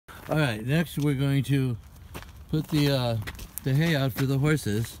All right, next we're going to put the hay out for the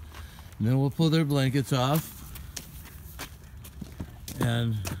horses, and then we'll pull their blankets off.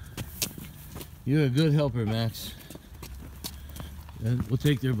 And you're a good helper, Max. And we'll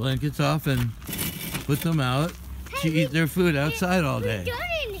take their blankets off and put them out to eat their food outside all day. We're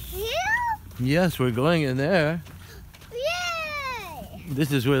going in here? Yes, we're going in there. Yay!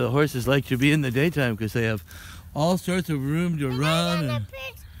 This is where the horses like to be in the daytime because they have all sorts of room to run. And,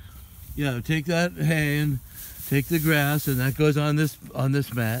 yeah, take that hay and take the grass, and that goes on this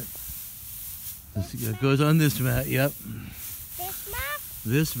mat. It goes on this mat. Yep. This map?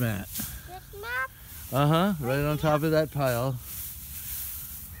 This mat. This map? Uh-huh. Right on top of that pile.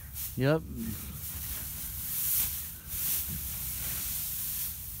 Yep.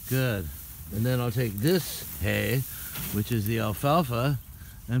 Good. And then I'll take this hay, which is the alfalfa,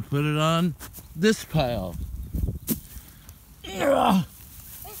 and put it on this pile.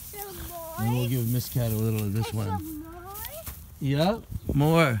 And we'll give Miss Cat a little of this one. More? Yep.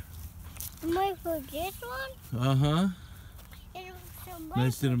 More. More for this one? Uh-huh.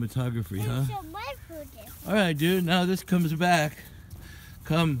 Nice cinematography, huh? All right, dude. Now this comes back.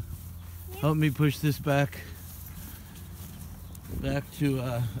 Come. Help me push this back to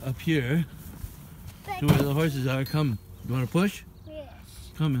up here to where the horses are. Come. You want to push? Yes.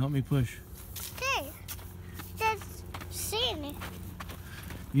 Come, help me push. Hey, that's sin.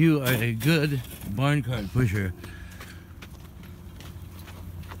 You are a good barn cart pusher.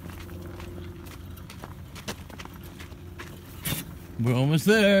 We're almost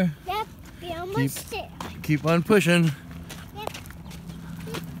there. Yep, we're almost there. Keep on pushing. Yep,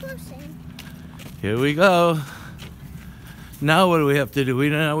 keep pushing. Here we go. Now what do we have to do?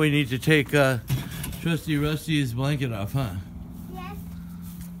 Now we need to take Trusty Rusty's blanket off, huh? Yes.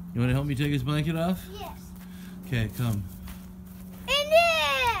 You want to help me take his blanket off? Yes. Okay, come.